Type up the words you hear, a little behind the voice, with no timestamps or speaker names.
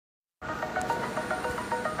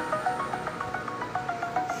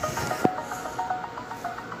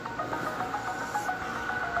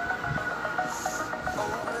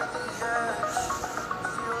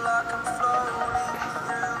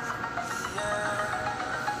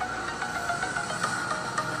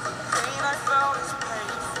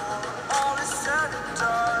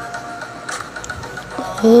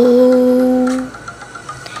Oh,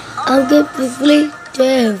 I'm completely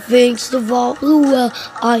dead. Things to fall well.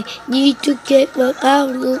 I need to get my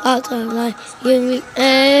out of life in the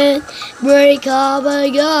end. Break up, I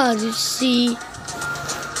gotta see.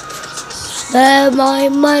 Spend my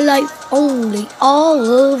life only, all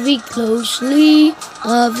of it closely.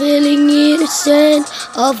 I'm feeling innocent,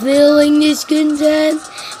 I'm feeling discontent.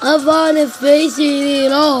 I wanna face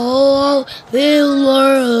it all, feel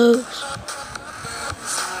worse.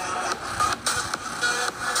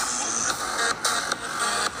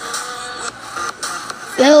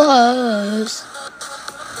 Feel worse.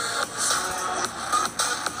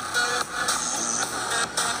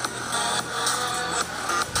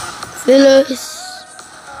 Feel worse.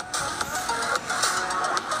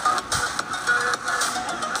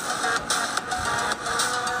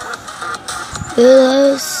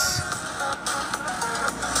 Us.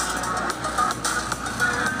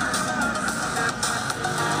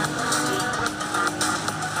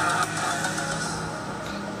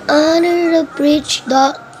 Under the bridge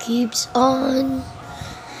that keeps on,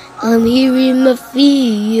 I'm hearing my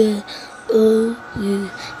fear. Oh, yeah.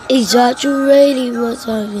 Exaggerating what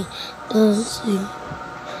I don't see.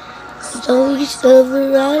 So it's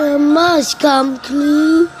over, I must come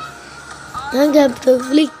clean. I'm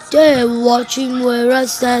conflicted, watching where I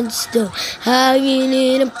stand still, hanging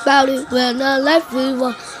in about it when I left with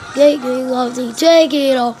one, taking off to take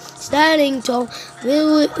it all, standing tall,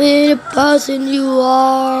 filled with the person you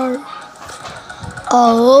are.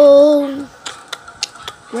 Oh,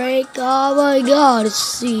 break up, I gotta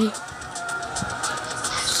see.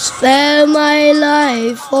 Spend my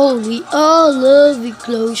life only, all of it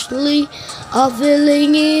closely. I'm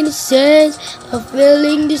feeling innocent, I'm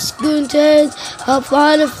feeling discontent. I'm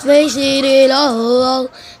trying to face it all,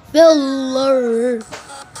 filler.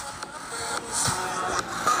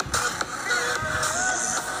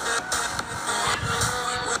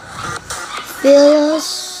 Feel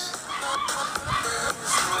us.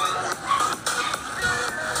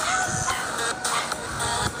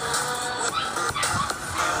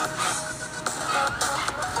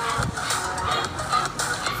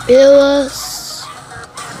 Feel us.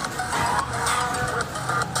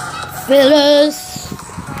 Feel us.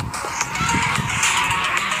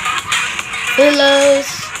 Feel us.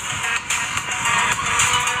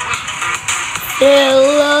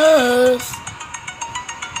 Feel us.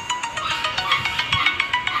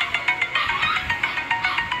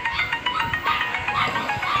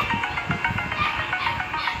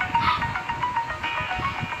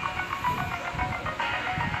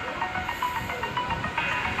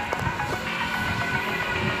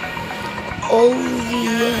 Oh, the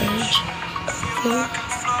edge.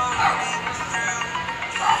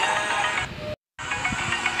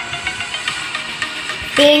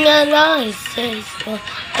 Being a nice for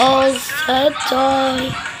all that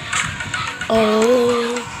time.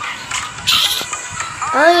 Oh,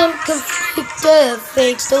 I am conflicted,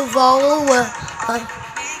 things to follow well.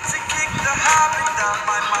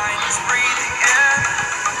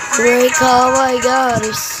 Break how I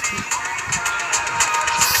gotta see.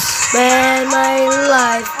 Spend my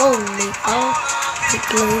life only all too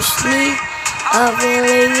closely. I'm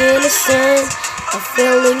feeling innocent, I'm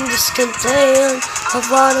feeling discontent. I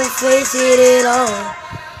wanna face it all.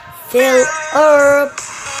 Fill up.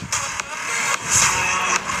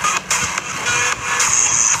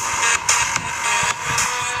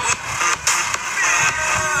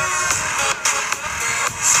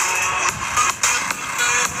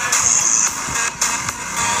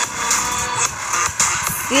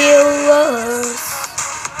 Feel us.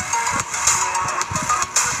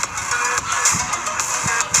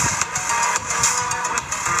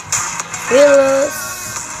 Feel us.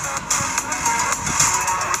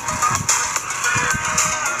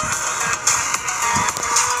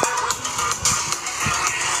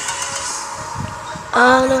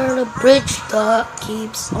 Under the bridge that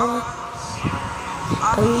keeps on,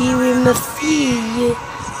 I'm hearing my fear,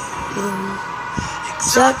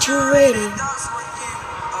 exaggerating.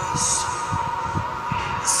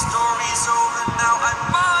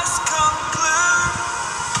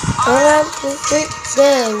 I'm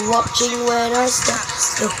conflicted, watching when I stand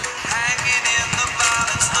still. Hanging in the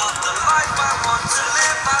balance, not the life I want to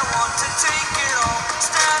live. I want to take it all,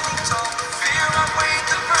 standing tall. Fear I weighed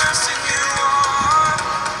the person you are.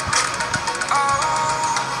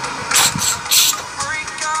 Oh,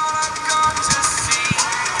 break out, I've got to see.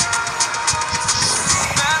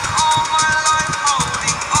 Spent all my life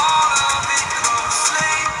holding all of it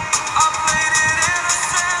closely. I played it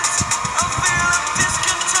innocent, a feel of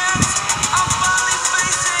discontent. I'm finally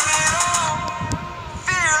facing it all.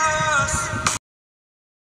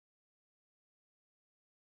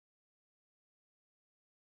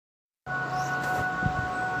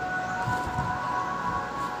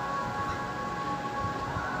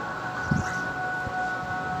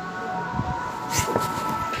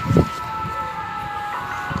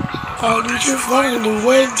 How did you find a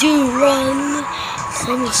way to run?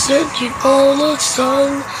 I'm searching all the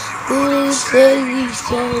sun. Who is crazy,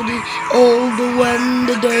 slowly older when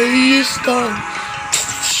the day is done?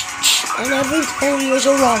 And every time you're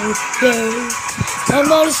around, yeah.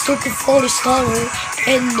 I'm always looking for the summer,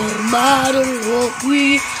 and no matter what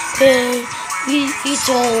we do, it's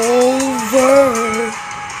over.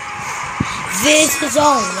 This is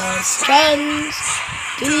our last chance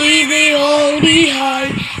to leave me on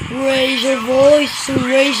behind. Raise your voice to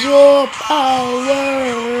raise your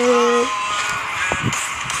power.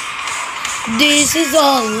 This is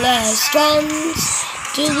our last chance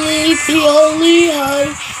to leave me on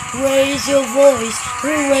behind. Raise your voice to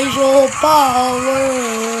raise your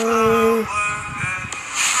power.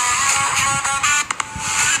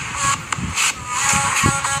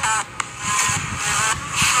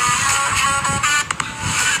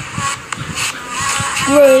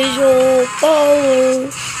 Raise your power.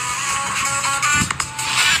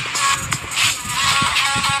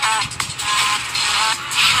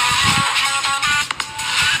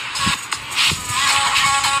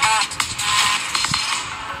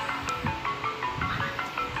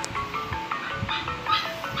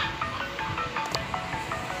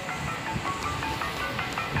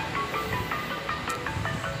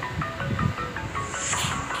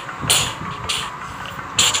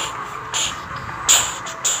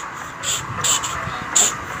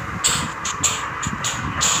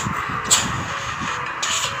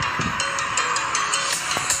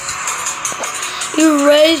 You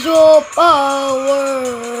raise your power.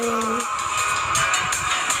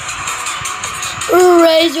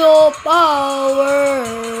 Raise your power.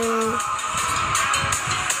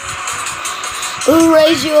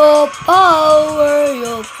 Raise your power,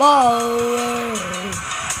 your power.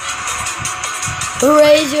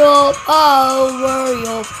 Raise your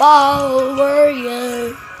power,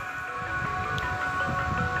 yeah.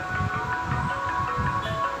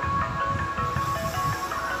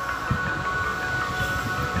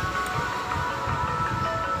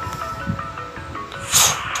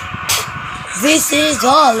 This is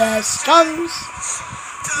our last chance.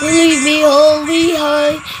 Leave me all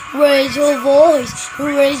behind. Raise your voice,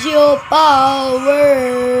 raise your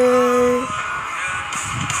power.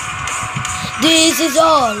 This is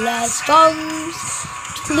our last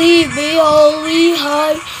chance. Leave me all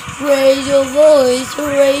behind. Raise your voice,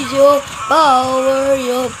 raise your power,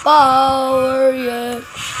 yeah.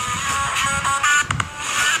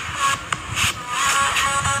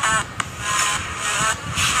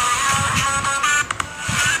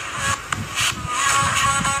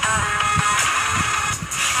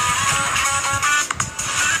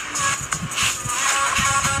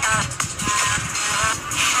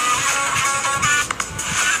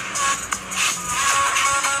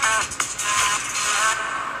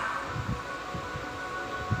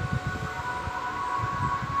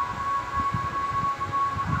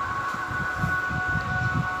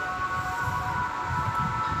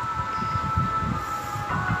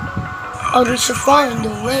 How did you find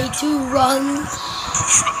a way to run?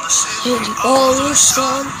 You're the only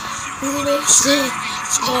sun. Who they say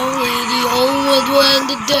it's only the only when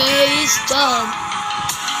the day is done.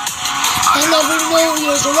 I never know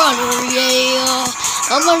you're a runner, yeah.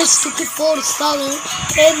 I'm always looking for the stunner,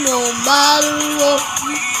 and no matter what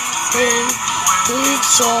you say,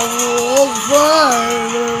 it's all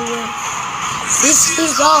over. This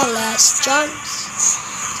is our last chance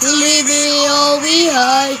to leave it all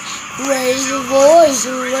behind. Raise your voice,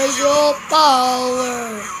 raise your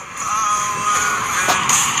power.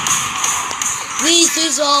 This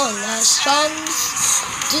is our last chance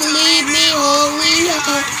to leave me only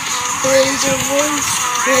high. Raise your voice,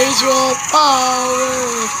 raise your power,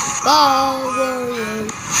 yeah.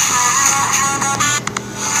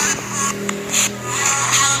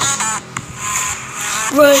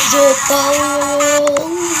 Raise your power,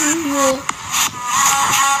 yeah.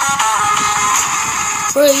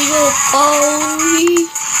 Raise your power.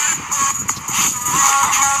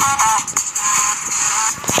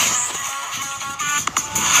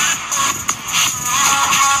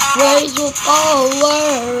 Raise your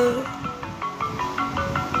power.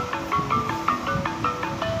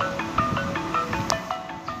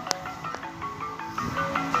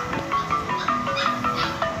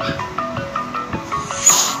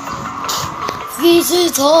 This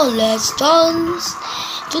is our last chance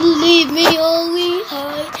to leave me only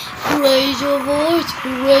high. Raise your voice,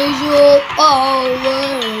 raise your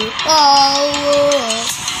power.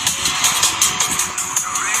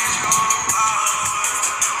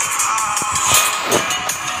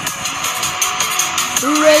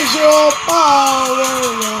 Raise your power,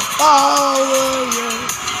 yeah.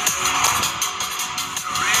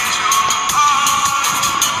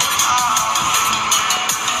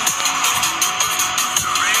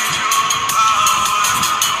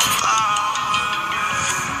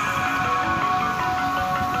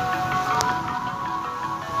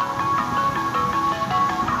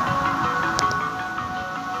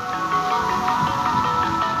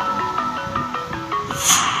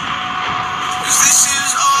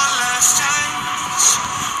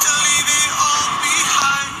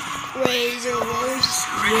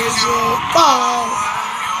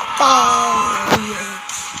 Oh, yeah.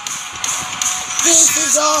 This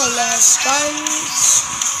is our last chance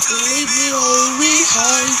to leave me all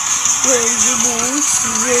behind. Raise your voice,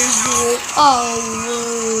 raise your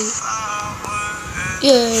power.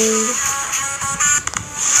 Yeah.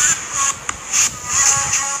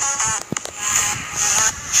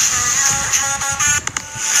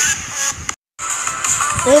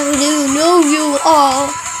 Never do know you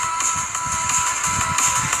are.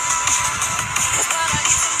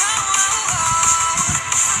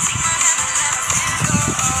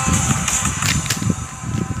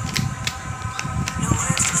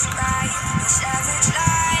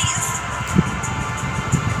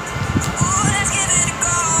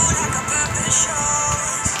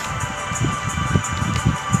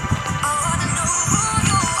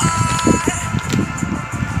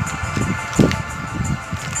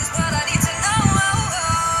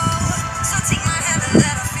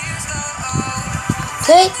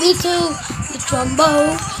 Take me to the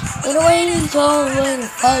trombone, and waiting for the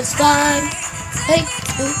first time. Take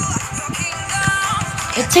me,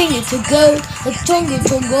 continue to go, the jungle,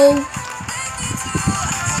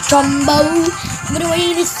 trombone, but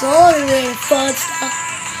waiting for the first time.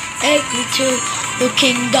 Take me to the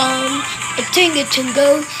kingdom, a tingle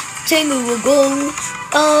will go.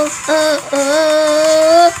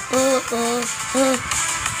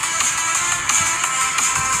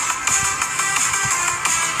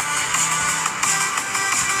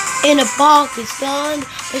 In a Pakistan,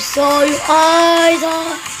 I saw your eyes.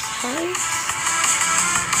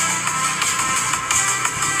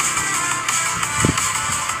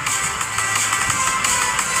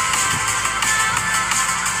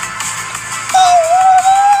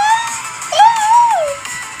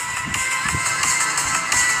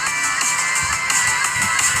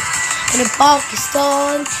 In a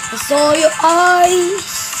Pakistan, I saw your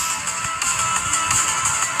eyes.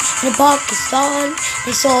 In Pakistan,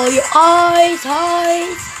 I saw your eyes.